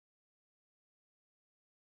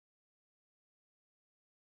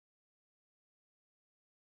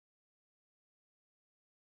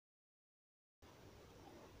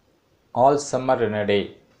All Summer in a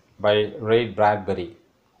Day by Ray Bradbury.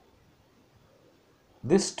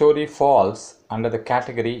 This story falls under the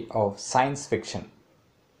category of science fiction.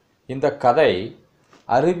 இந்த கதை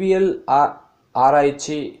அறிவியல்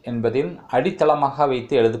ஆராய்ச்சி என்பதின் அடித்தளமாக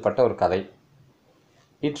வைத்து எழுதப்பட்ட ஒரு கதை.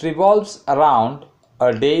 It revolves around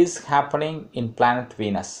a days happening in planet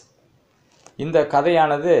Venus. இந்த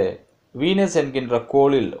கதையானது வீனஸ் என்கின்ற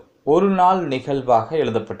கோளில் ஒரு நாள் நிகழ்வாக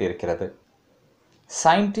எழுதப்பட்டிருக்கிறது.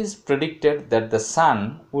 Scientists predicted that the sun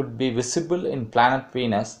would be visible in planet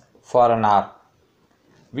Venus for an hour.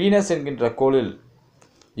 Venus என்கின்ற கோளில்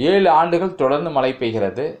 7 ஆண்டுகள் தொடர்ந்து மழை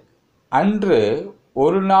பெய்கிறது. அன்று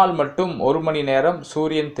ஒரு நாள் மட்டும் 1 மணி நேரம்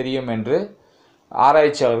சூரியன் தெரியும் என்று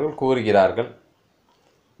ஆராய்ச்சியாளர்கள் கூறுகிறார்கள்.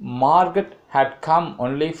 Margaret had come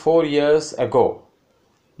only 4 years ago.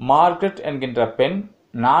 Margaret என்கின்ற பெண்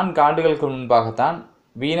 4 ஆண்டுகளுக்கு முன்பாகத்தான்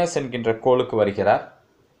வீனஸ் என்கின்ற கோளுக்கு வருகிறார்.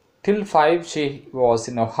 Till 5 she was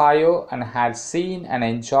in Ohio and had seen and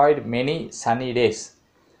enjoyed many sunny days.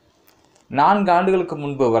 4 ஆண்டுகளுக்கு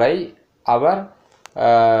முன்பு வரை அவர்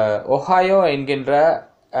ஒஹாயோ என்கின்ற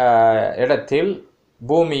இடத்தில்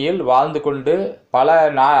பூமியில் வாழ்ந்து கொண்டு பல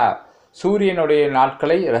சூரியனுடைய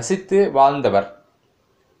நாட்களை ரசித்து வாழ்ந்தவர்.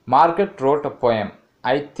 Margaret wrote a poem.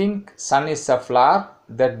 I think sun is a flower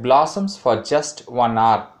that blossoms for just 1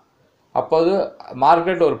 hour. அப்போது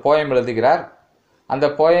மார்கரெட் ஒரு போயம் எழுதுகிறார். அந்த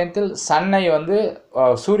போயத்தில் சன்னை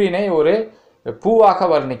சூரியனை ஒரு பூவாக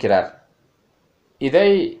வர்ணிக்கிறார். இதை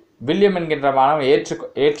வில்லியம் என்கின்ற மாணவன்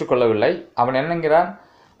ஏற்றுக்கொள்ளவில்லை. அவன் என்னங்கிறான்,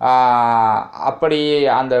 அப்படி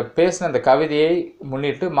அந்த பேசின அந்த கவிதையை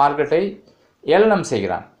முன்னிட்டு மார்கரெட்டை ஏளனம்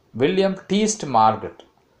செய்கிறான். William teased Margaret.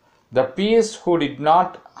 The peers who did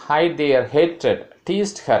not hide their hatred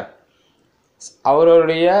teased her.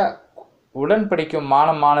 அவருடைய உடன் படிக்கும்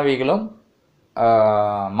மாணவிகளும்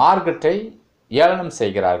மார்கரெட்டை ஏளனம்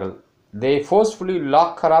செய்கிறார்கள். They forcefully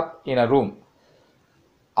lock her up in a room.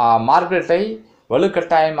 மார்கரெட்டை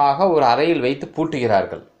வலுக்கட்டாயமாக ஒரு அறையில் வைத்து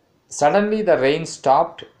பூட்டுகிறார்கள். Suddenly the rain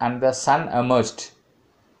stopped and the sun emerged.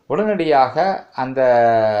 உடனடியாக அந்த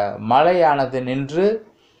மழையானது நின்று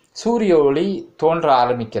சூரிய ஒளி தோன்ற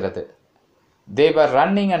ஆரம்பிக்கிறது. They were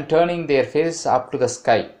running and turning their faces up to the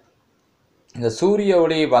sky. இந்த சூரிய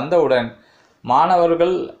ஒளி வந்தவுடன்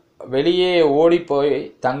மாணவர்கள் வெளியே ஓடிப்போய்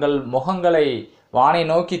தங்கள் முகங்களை வானை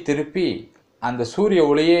நோக்கி திருப்பி அந்த சூரிய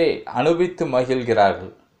ஒளியை அனுபவித்து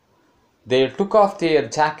மகிழ்கிறார்கள். They took off their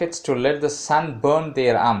jackets to let the sun burn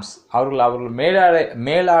their arms. அவர்கள்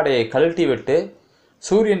மேலாடையை கழட்டிவிட்டு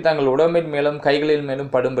சூரியன் தங்கள் உடம்பின் மேலும் கைகளின்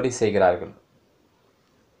மேலும் படும்படி செய்கிறார்கள்.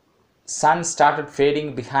 Sun started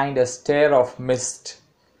fading behind a stare of mist.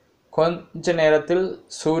 கொஞ்ச நேரத்தில்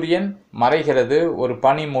சூரியன் மறைகிறது ஒரு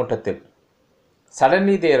பனி மூட்டத்தில்.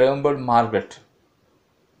 Suddenly they remembered Margaret.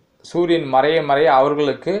 சூரியன் மறைய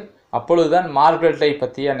அவர்களுக்கு அப்பொழுதுதான் மார்கரெட்டை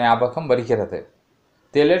பற்றிய ஞாபகம் வருகிறது.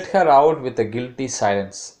 They let her out with a guilty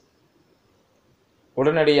silence.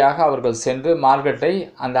 உடனடியாக அவர்கள் சென்று மார்கரெட்டை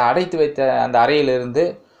அந்த அடைத்து வைத்த அந்த அறையிலிருந்து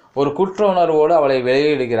ஒரு குற்ற உணர்வோடு அவளை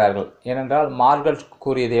வெளியிடுகிறார்கள். ஏனென்றால் மார்கரெட்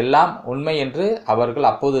கூறியது எல்லாம் உண்மை என்று அவர்கள்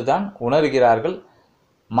அப்போதுதான் உணர்கிறார்கள்.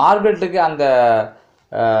 மார்கரெட்டுக்கு அந்த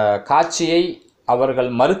காட்சியை அவர்கள்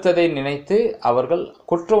மறுத்ததை நினைத்து அவர்கள்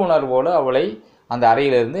குற்ற உணர்வோடு அவளை அந்த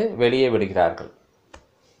அறையிலிருந்து வெளியே விடுகிறார்கள்.